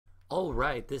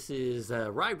Alright, this is a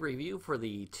ride review for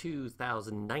the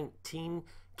 2019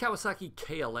 Kawasaki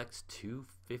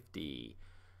KLX250.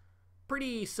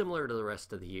 Pretty similar to the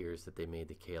rest of the years that they made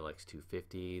the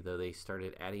KLX250, though they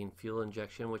started adding fuel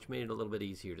injection, which made it a little bit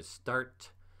easier to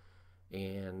start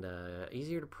and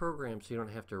easier to program, so you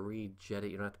don't have to rejet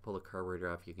it. You don't have to pull the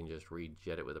carburetor off. You can just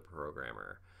rejet it with a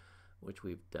programmer, which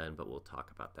we've done, but we'll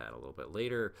talk about that a little bit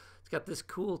later. It's got this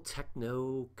cool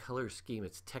techno color scheme.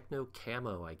 It's techno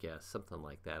camo, I guess, something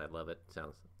like that. I love it.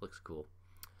 Looks cool.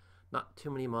 Not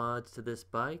too many mods to this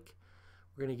bike.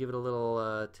 We're gonna give it a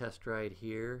little test ride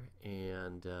here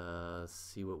and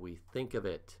see what we think of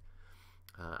it.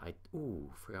 I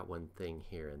forgot one thing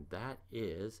here, and that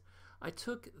is I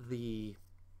took the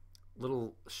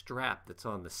little strap that's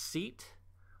on the seat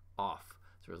off.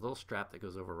 So there's a little strap that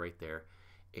goes over right there.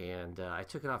 And I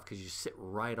took it off because you sit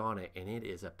right on it, and it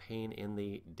is a pain in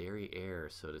the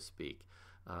derriere, so to speak.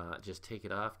 Just take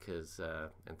it off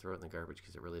and throw it in the garbage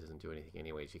because it really doesn't do anything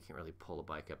anyways. You can't really pull a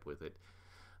bike up with it.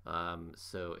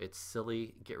 So it's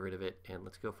silly. Get rid of it, and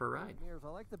let's go for a ride. Mirrors. I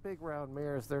like the big round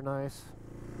mirrors. They're nice.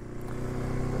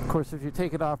 Of course, if you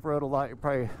take it off-road a lot, you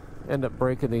probably end up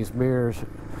breaking these mirrors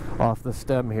off the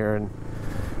stem here, and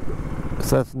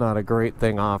so that's not a great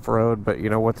thing off-road, but you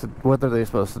know, what are they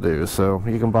supposed to do? So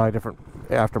you can buy different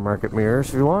aftermarket mirrors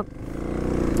if you want.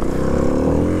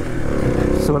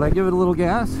 So when I give it a little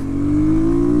gas,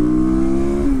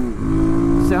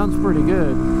 sounds pretty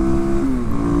good.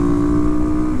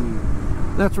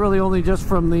 That's really only just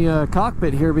from the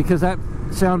cockpit here, because that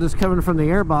sound is coming from the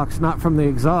airbox, not from the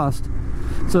exhaust.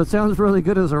 So it sounds really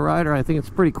good as a rider. I think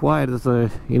it's pretty quiet as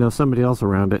somebody else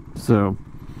around it. So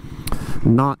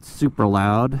not super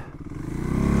loud.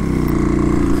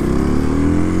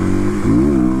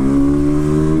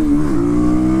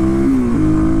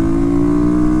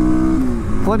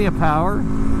 Plenty of power.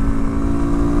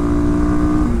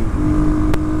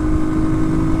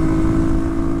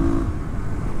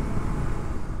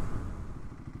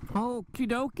 Okie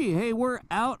dokie. Hey, we're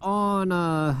out on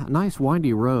a nice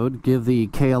windy road. Give the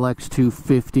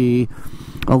KLX250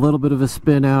 a little bit of a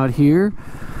spin out here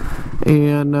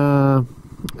and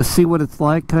see what it's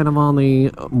like kind of on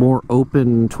the more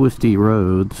open, twisty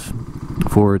roads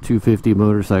for a 250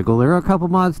 motorcycle. There are a couple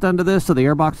mods done to this, so the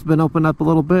airbox has been opened up a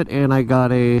little bit, and I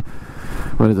got a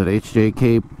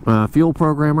HJK fuel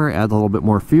programmer. Adds a little bit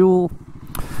more fuel.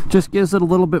 Just gives it a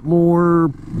little bit more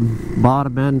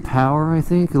bottom end power, I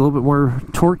think. A little bit more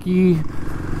torquey,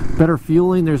 better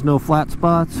fueling. There's no flat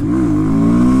spots. And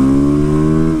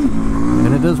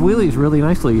it does wheelies really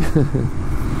nicely.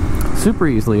 Super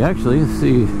easily, actually. Let's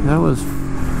see, that was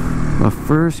a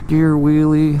first gear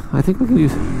wheelie. I think we can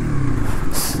use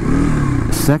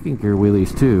second gear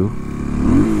wheelies too.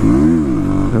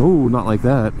 Oh, not like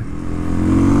that.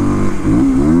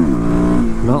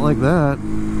 Not like that.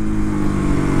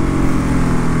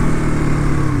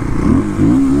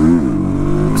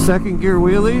 Second gear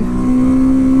wheelie.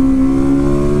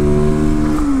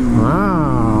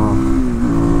 Wow.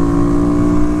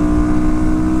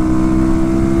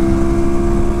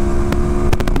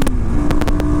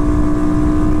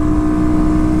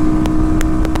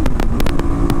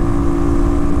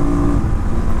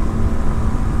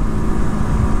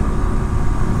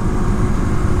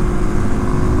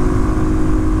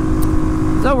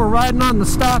 So we're riding on the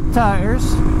stock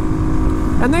tires,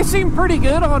 and they seem pretty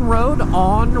good on road,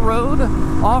 off-road.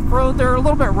 They're a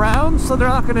little bit round, so they're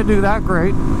not going to do that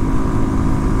great,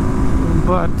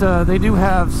 but they do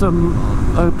have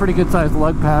a pretty good sized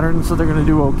lug pattern, so they're going to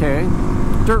do okay.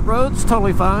 Dirt roads,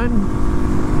 totally fine.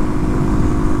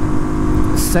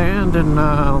 Sand and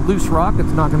loose rock,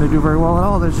 it's not going to do very well at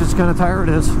all. That's just kind of tire it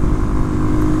is.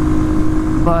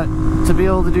 But to be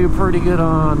able to do pretty good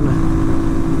on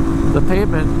the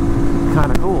pavement,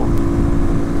 kind of cool.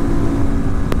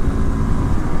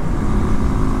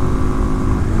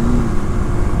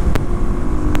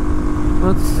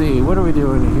 Let's see, what are we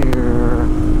doing here?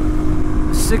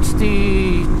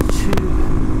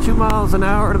 2 miles an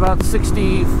hour at about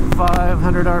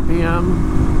 6,500 RPM.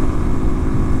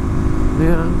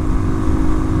 Yeah,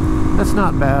 that's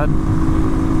not bad.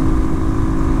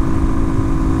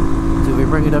 So we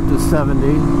bring it up to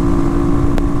 70.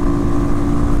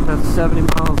 That's 70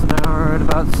 miles an hour at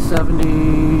about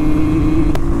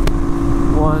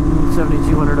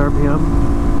 7,200 RPM.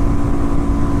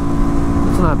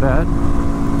 That's not bad.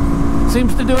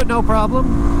 Seems to do it no problem.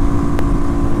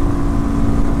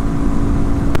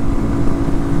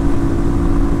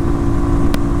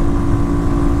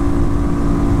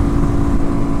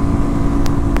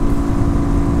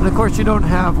 And of course you don't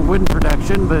have wind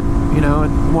protection, but you know,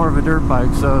 it's more of a dirt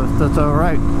bike, so that's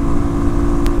alright.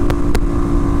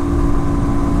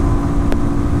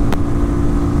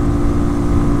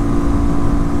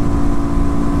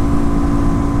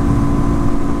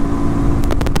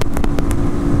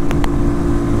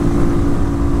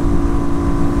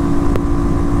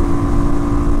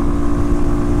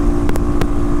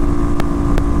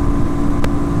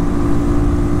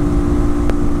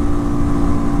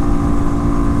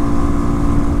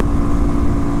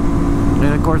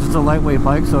 lightweight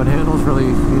bike, so it handles really,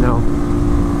 you know,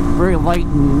 very light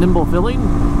and nimble feeling.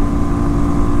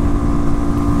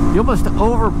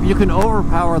 You can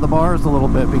overpower the bars a little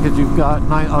bit because you've got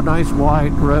a nice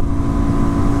wide grip.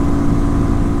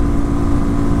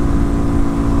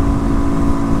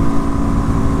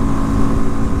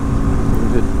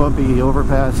 Good bumpy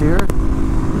overpass here,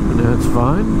 and that's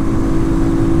fine.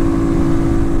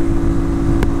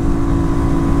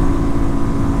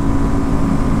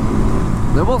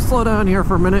 Then we'll slow down here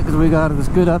for a minute because we got this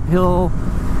good uphill,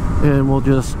 and we'll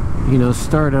just, you know,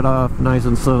 start it off nice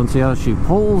and slow and see how she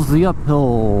pulls the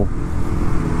uphill.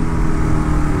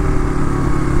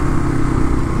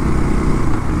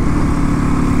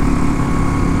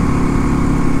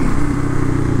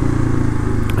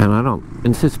 And I don't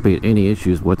anticipate any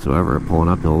issues whatsoever at pulling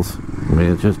up hills. I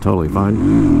mean, it's just totally fine.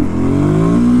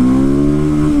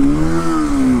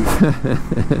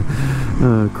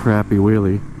 Crappy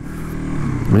wheelie.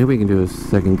 Maybe we can do a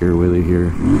second gear wheelie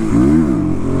here.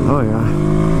 Oh yeah.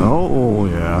 Oh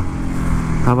yeah.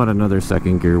 How about another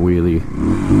second gear wheelie?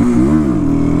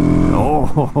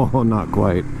 Oh, not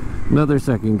quite. Another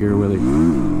second gear wheelie.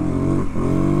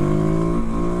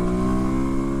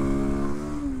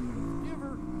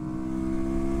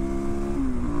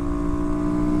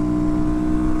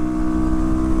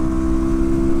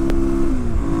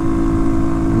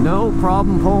 No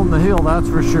problem pulling the hill, that's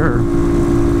for sure.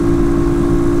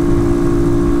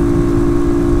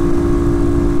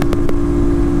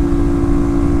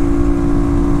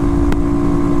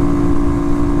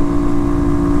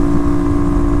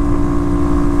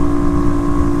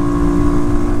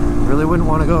 Wouldn't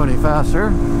want to go any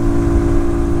faster.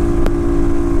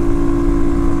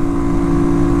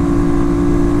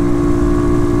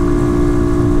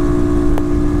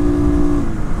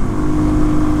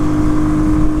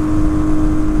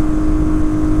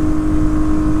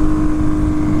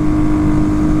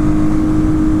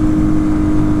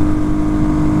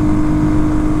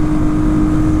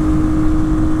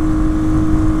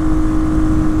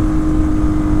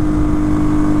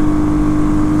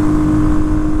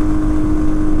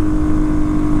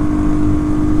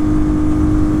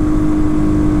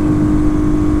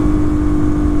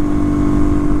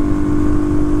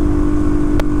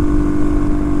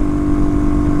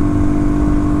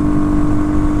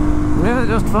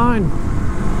 Just fine.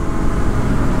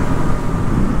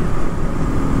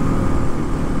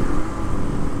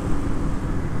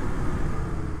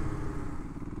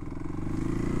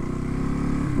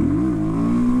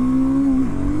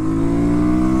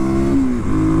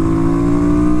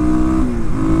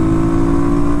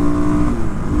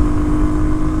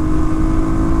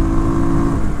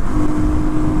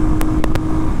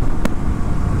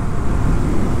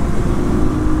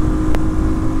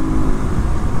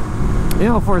 You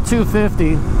know, for a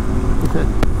 250,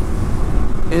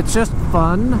 it's just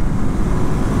fun,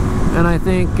 and I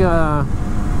think the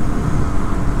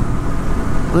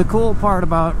cool part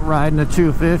about riding a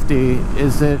 250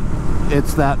 is that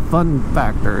it's that fun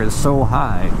factor is so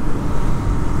high.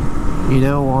 You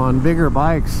know, on bigger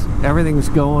bikes, everything's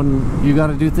going, you got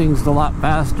to do things a lot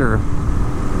faster,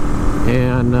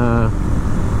 and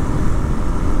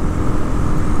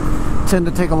tend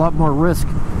to take a lot more risk.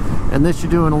 And this,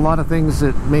 you're doing a lot of things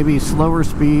at maybe slower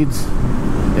speeds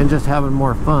and just having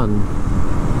more fun.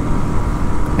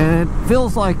 And it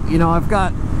feels like, you know, I've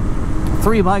got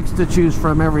 3 bikes to choose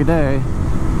from every day,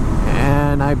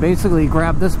 and I basically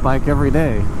grab this bike every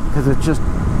day because it's just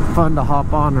fun to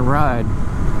hop on and ride.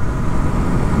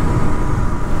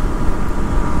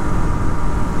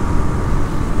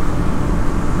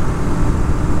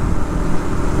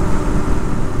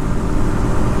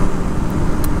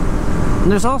 And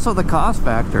there's also the cost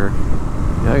factor.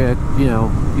 You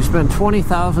know, you spend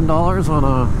 $20,000 on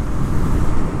a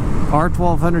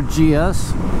R1200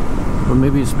 GS, or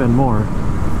maybe you spend more.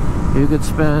 You could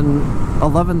spend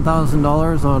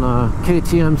 $11,000 on a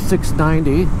KTM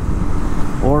 690,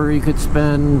 or you could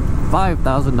spend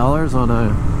 $5,000 on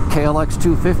a KLX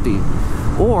 250,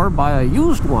 or buy a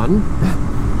used one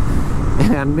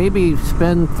and maybe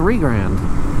spend $3 grand.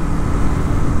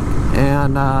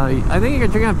 And I think you're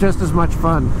gonna have just as much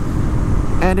fun.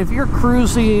 And if you're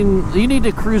cruising, you need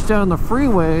to cruise down the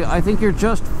freeway, I think you're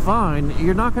just fine.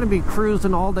 You're not going to be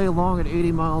cruising all day long at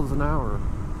 80 miles an hour.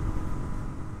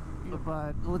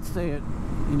 But let's say at,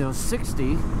 you know,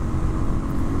 60,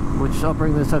 which I'll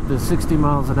bring this up to 60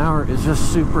 miles an hour, is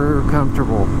just super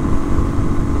comfortable.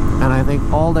 And I think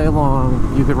all day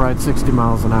long you could ride 60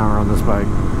 miles an hour on this bike.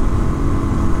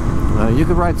 You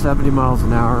could ride 70 miles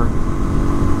an hour.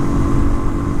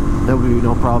 That would be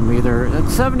no problem either. At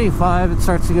 75, it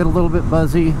starts to get a little bit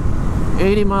buzzy.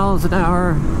 80 miles an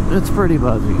hour, It's pretty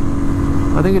buzzy.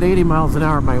 I think at 80 miles an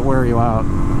hour it might wear you out.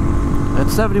 At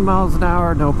 70 miles an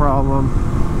hour, no problem.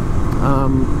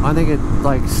 I think at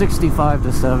like 65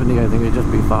 to 70, I think it'd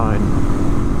just be fine.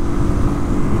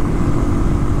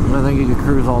 I think you could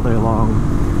cruise all day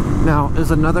long. Now, is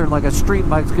another, like a street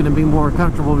bike's going to be more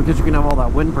comfortable because you can have all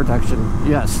that wind protection?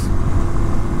 Yes.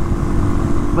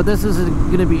 But this isn't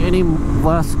going to be any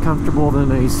less comfortable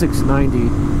than a 690.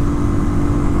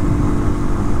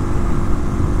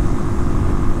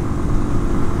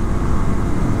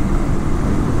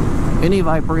 Any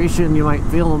vibration you might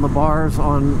feel in the bars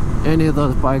on any of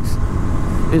those bikes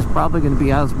is probably going to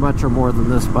be as much or more than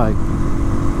this bike.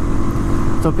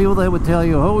 So people that would tell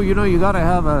you, oh, you know, you got to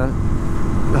have a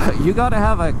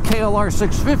KLR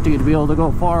 650 to be able to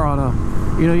go far on a,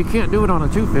 you know, you can't do it on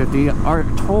a 250, are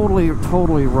totally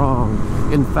wrong.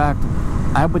 In fact,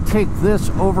 I would take this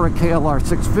over a KLR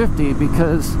 650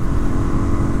 because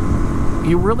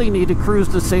you really need to cruise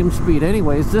the same speed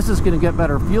anyways. This is going to get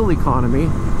better fuel economy,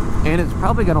 and it's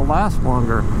probably going to last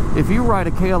longer. If you ride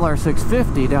a KLR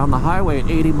 650 down the highway at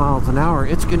 80 miles an hour,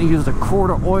 it's going to use a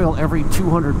quart of oil every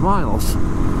 200 miles.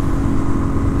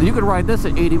 You could ride this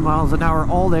at 80 miles an hour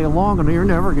all day long and you're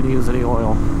never going to use any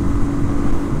oil.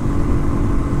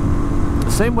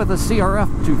 Same with a CRF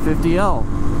 250L.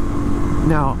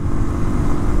 Now,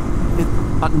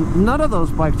 none of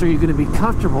those bikes are you going to be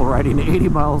comfortable riding at 80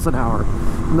 miles an hour.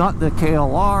 Not the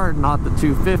KLR, not the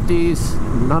 250s,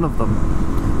 none of them.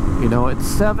 You know, at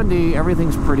 70,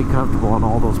 everything's pretty comfortable on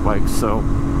all those bikes, so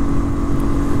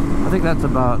I think that's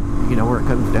about, you know, where it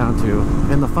comes down to.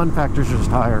 And the fun factor's just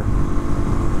higher.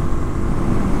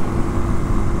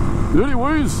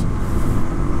 Anyways,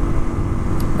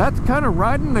 that's kind of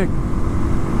riding the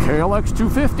KLX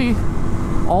 250.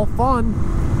 All fun.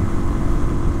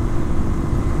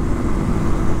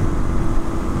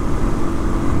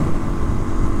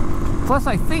 Plus,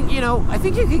 I think, you know, I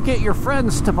think you could get your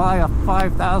friends to buy a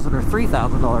 $5,000 or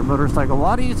 $3,000 motorcycle a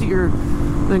lot easier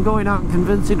than going out and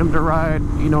convincing them to ride,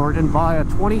 you know, and buy a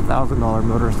 $20,000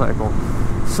 motorcycle.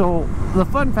 So the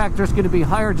fun factor is going to be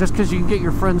higher just because you can get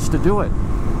your friends to do it.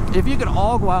 If you could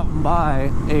all go out and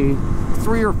buy a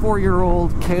 3 or 4 year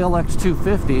old KLX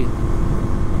 250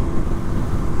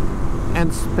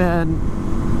 and spend,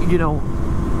 you know,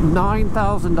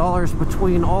 $9,000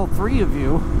 between all three of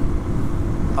you,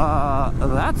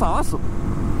 that's awesome.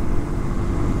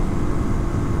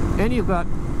 And you've got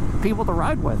people to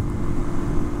ride with.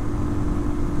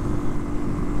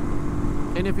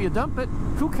 And if you dump it,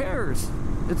 who cares?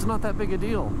 It's not that big a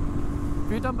deal.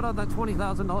 If you dump it on that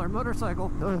 $20,000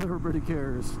 motorcycle, everybody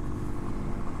cares.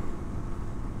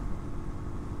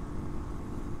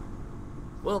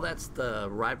 Well, that's the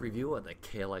ride review on the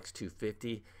KLX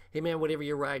 250. Hey man, whatever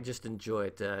you ride, just enjoy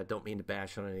it. Don't mean to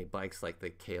bash on any bikes like the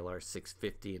KLR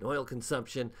 650 and oil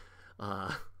consumption.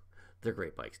 They're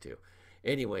great bikes too.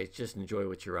 Anyways, just enjoy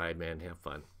what you ride, man. Have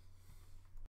fun.